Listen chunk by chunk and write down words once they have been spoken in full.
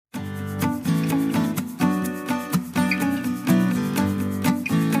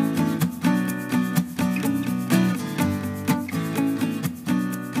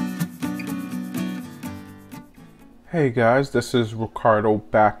Hey guys, this is Ricardo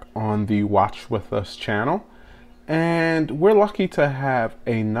back on the Watch With Us channel, and we're lucky to have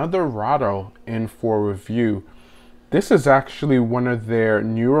another Rado in for review. This is actually one of their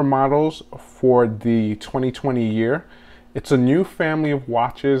newer models for the 2020 year. It's a new family of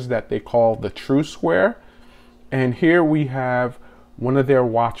watches that they call the True Square, and here we have one of their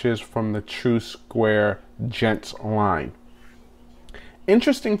watches from the True Square Gents line.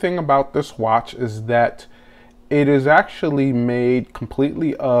 Interesting thing about this watch is that it is actually made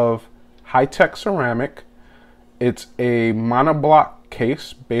completely of high-tech ceramic. It's a monoblock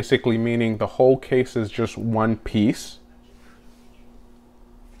case, basically meaning the whole case is just one piece.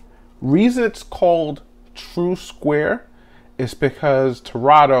 Reason it's called True Square is because to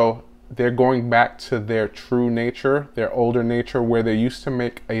Rado, they're going back to their true nature, their older nature, where they used to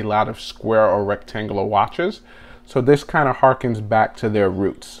make a lot of square or rectangular watches. So this kind of harkens back to their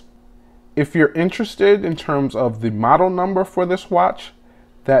roots. If you're interested in terms of the model number for this watch,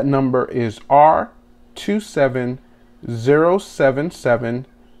 that number is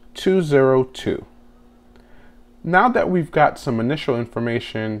R27077-202. Now that we've got some initial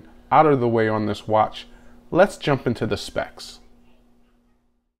information out of the way on this watch, let's jump into the specs.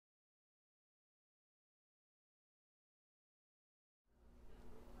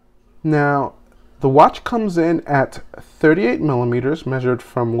 Now, the watch comes in at 38 millimeters measured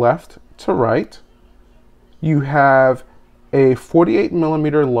from left to right. You have a 48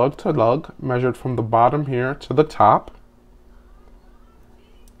 millimeter lug to lug measured from the bottom here to the top.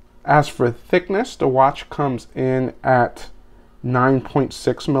 As for thickness, the watch comes in at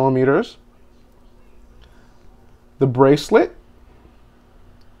 9.6 millimeters. The bracelet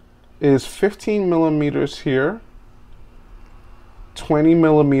is 15 millimeters here, 20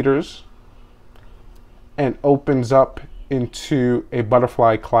 millimeters, and opens up into a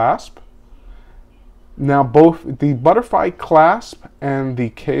butterfly clasp. Now both the butterfly clasp and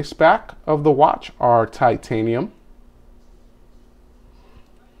the case back of the watch are titanium.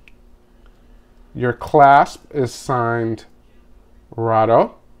 Your clasp is signed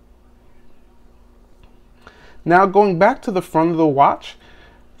Rado. Now going back to the front of the watch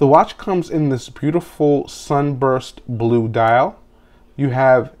comes in this beautiful sunburst blue dial. You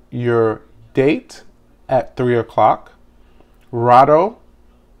have your date at 3 o'clock, Rado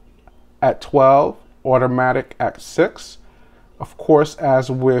at 12, automatic at 6. Of course, as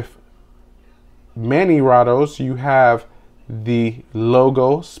with many Rados, you have the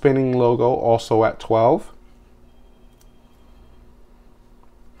logo, spinning logo, also at 12.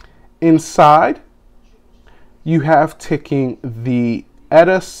 Inside, you have ticking the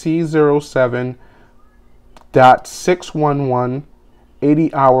ETA C07.611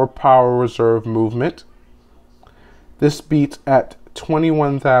 80-hour power reserve movement. This beats at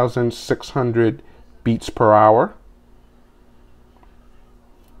 21,600 beats per hour.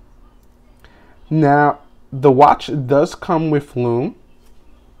 Now, the watch does come with lume.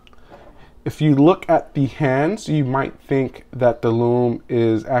 If you look at the hands, you might think that the lume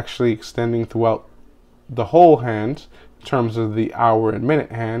is actually extending throughout the whole hand in terms of the hour and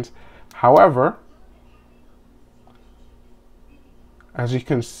minute hands. However, as you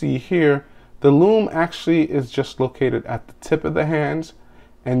can see here, the lume actually is just located at the tip of the hands,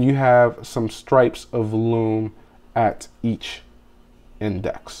 and you have some stripes of lume at each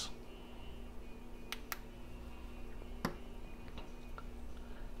index.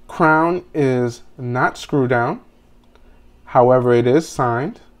 Crown is not screw down. However, it is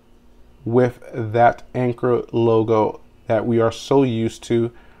signed with that anchor logo that we are so used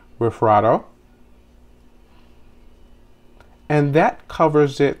to with Rado. And that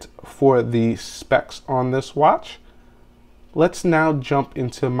covers it for the specs on this watch. Let's now jump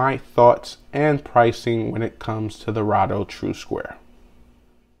into my thoughts and pricing when it comes to the Rado True Square.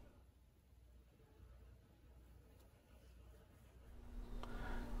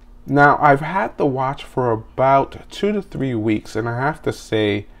 Now, I've had the watch for about 2 to 3 weeks, and I have to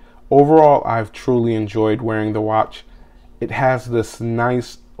say, overall, I've truly enjoyed wearing the watch. It has this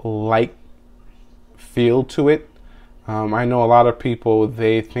nice light feel to it. I know a lot of people,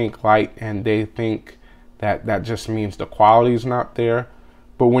 they think light and they think that just means the quality is not there.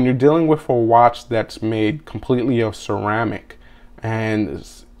 But when you're dealing with a watch that's made completely of ceramic and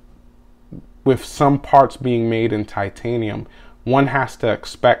with some parts being made in titanium, one has to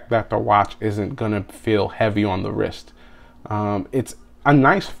expect that the watch isn't going to feel heavy on the wrist. It's a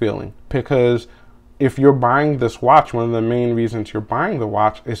nice feeling because if you're buying this watch, one of the main reasons you're buying the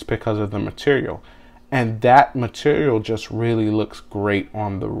watch is because of the material. And that material just really looks great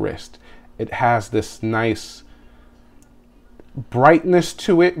on the wrist. It has this nice brightness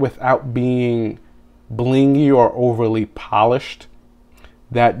to it without being blingy or overly polished.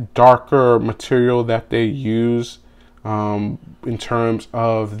 That darker material that they use in terms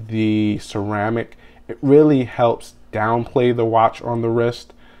of the ceramic, it really helps downplay the watch on the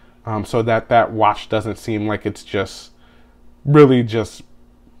wrist, so that that watch doesn't seem like it's just really just,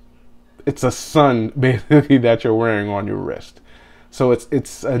 it's a sun basically that you're wearing on your wrist. So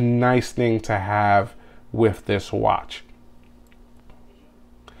it's a nice thing to have with this watch.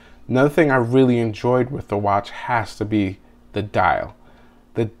 Another thing I really enjoyed with the watch has to be the dial.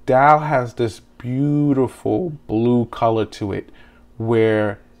 The dial has this beautiful blue color to it,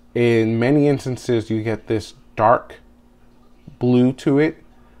 where in many instances you get this dark blue to it,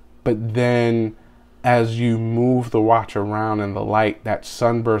 but then as you move the watch around in the light, that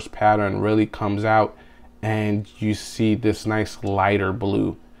sunburst pattern really comes out and you see this nice lighter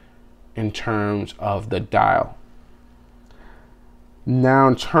blue in terms of the dial. Now,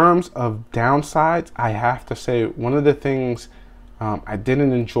 in terms of downsides, I have to say one of the things I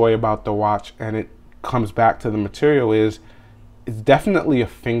didn't enjoy about the watch, and it comes back to the material, is it's definitely a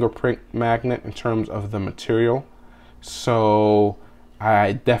fingerprint magnet in terms of the material. So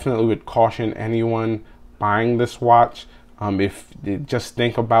I definitely would caution anyone buying this watch, if just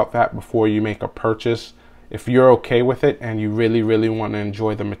think about that before you make a purchase. If you're okay with it and you really want to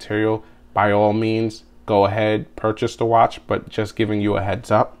enjoy the material, by all means go ahead, purchase the watch, but just giving you a heads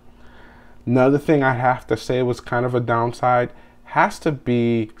up. Another thing I have to say was kind of a downside has to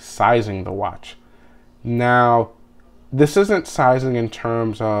be sizing the watch. Now, this isn't sizing in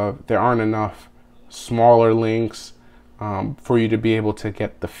terms of there aren't enough smaller links for you to be able to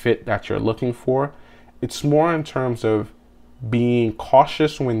get the fit that you're looking for. It's more in terms of being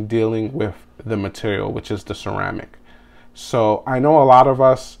cautious when dealing with the material, which is the ceramic. So I know a lot of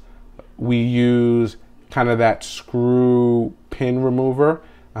us, we use kind of that screw pin remover.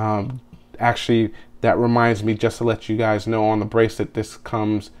 Actually, that reminds me, just to let you guys know, on the bracelet this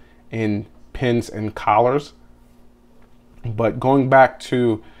comes in pins and collars. But going back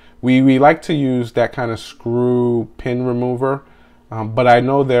to, we like to use that kind of screw pin remover, but I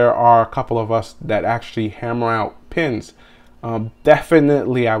know there are a couple of us that actually hammer out pins.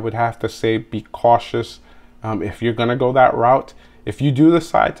 Definitely, I would have to say be cautious if you're gonna go that route. If you do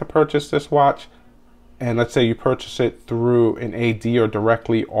decide to purchase this watch, and let's say you purchase it through an AD or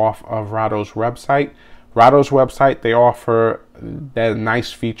directly off of Rado's website, they offer that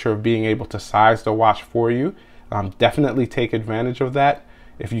nice feature of being able to size the watch for you. Definitely take advantage of that.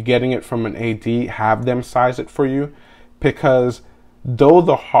 If you're getting it from an AD, have them size it for you, because though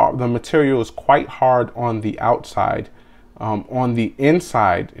the material is quite hard on the outside, on the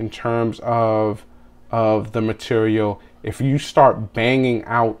inside, in terms of the material, if you start banging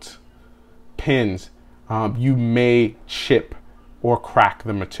out pins, you may chip or crack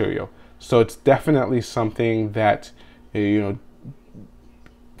the material. So it's definitely something that, you know,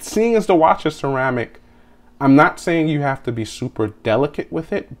 seeing as the watch is ceramic, I'm not saying you have to be super delicate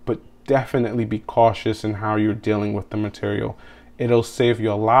with it, but definitely be cautious in how you're dealing with the material. It'll save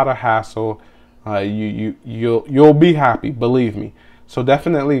you a lot of hassle. You'll be happy, believe me. So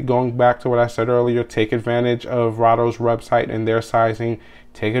definitely, going back to what I said earlier, take advantage of Rado's website and their sizing.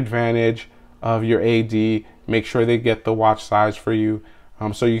 Take advantage of your AD. Make sure they get the watch size for you,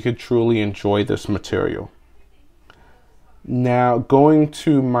 so you could truly enjoy this material. Now, going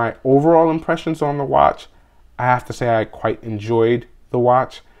to my overall impressions on the watch, I have to say I quite enjoyed the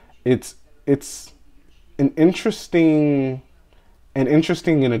watch. It's an interesting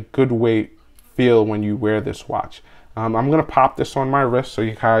in a good way feel when you wear this watch. I'm gonna pop this on my wrist so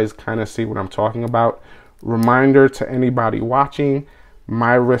you guys kind of see what I'm talking about. Reminder to anybody watching,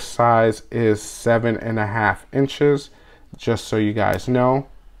 my wrist size is 7.5 inches, just so you guys know.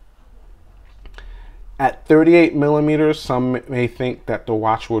 At 38 millimeters, some may think that the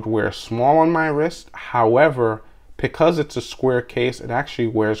watch would wear small on my wrist. However, because it's a square case, it actually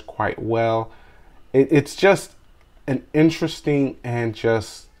wears quite well. It's just an interesting and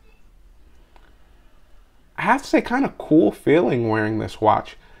just, I have to say, kind of cool feeling wearing this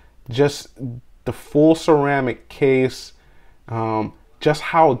watch. Just the full ceramic case, just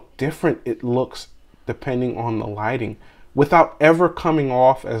how different it looks depending on the lighting, without ever coming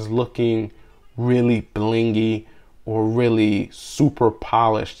off as looking really blingy or really super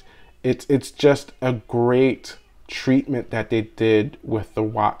polished. It's just a great treatment that they did with the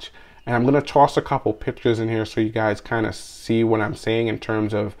watch. And I'm going to toss a couple pictures in here so you guys kind of see what I'm saying in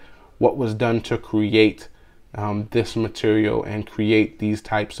terms of what was done to create this material and create these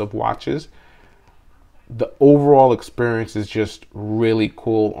types of watches. The overall experience is just really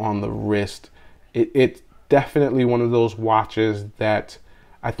cool on the wrist. It's definitely one of those watches that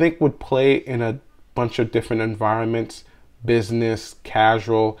I think would play in a bunch of different environments, business,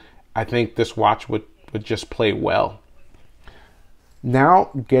 casual. I think this watch would just play well. Now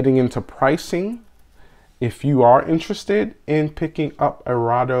getting into pricing. If you are interested in picking up a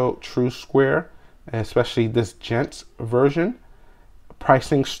Rado True Square, especially this gents version,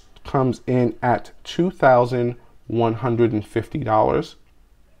 pricing comes in at $2,150.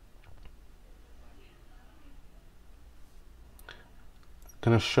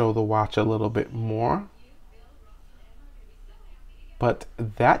 Gonna show the watch a little bit more. But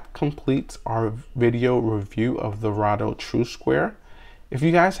that completes our video review of the Rado True Square. If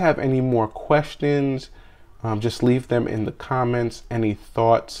you guys have any more questions, just leave them in the comments. Any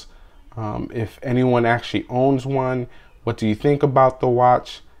thoughts? If anyone actually owns one, what do you think about the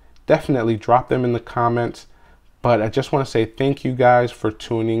watch? Definitely drop them in the comments. But I just want to say thank you guys for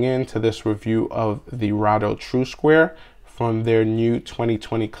tuning in to this review of the Rado True Square from their new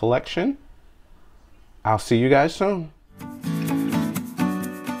 2020 collection. I'll see you guys soon.